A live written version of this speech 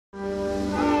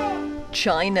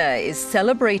China is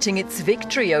celebrating its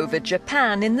victory over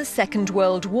Japan in the Second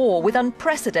World War with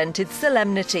unprecedented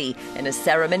solemnity in a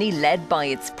ceremony led by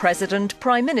its president,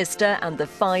 prime minister and the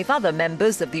 5 other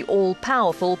members of the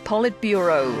all-powerful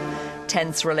Politburo.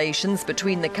 Tense relations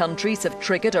between the countries have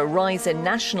triggered a rise in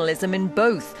nationalism in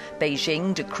both,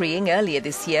 Beijing decreeing earlier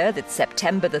this year that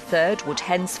September the 3rd would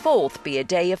henceforth be a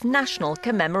day of national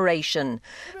commemoration.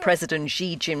 President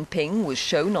Xi Jinping was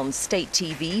shown on state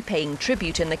TV paying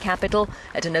tribute in the capital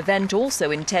at an event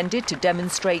also intended to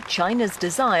demonstrate China's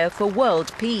desire for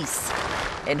world peace.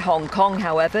 In Hong Kong,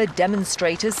 however,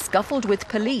 demonstrators scuffled with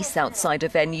police outside a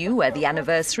venue where the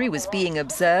anniversary was being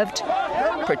observed.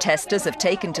 Protesters have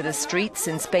taken to the streets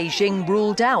since Beijing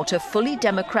ruled out a fully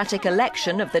democratic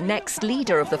election of the next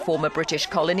leader of the former British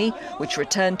colony, which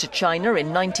returned to China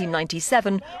in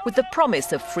 1997 with the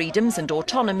promise of freedoms and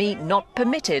autonomy not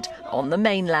permitted on the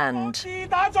mainland.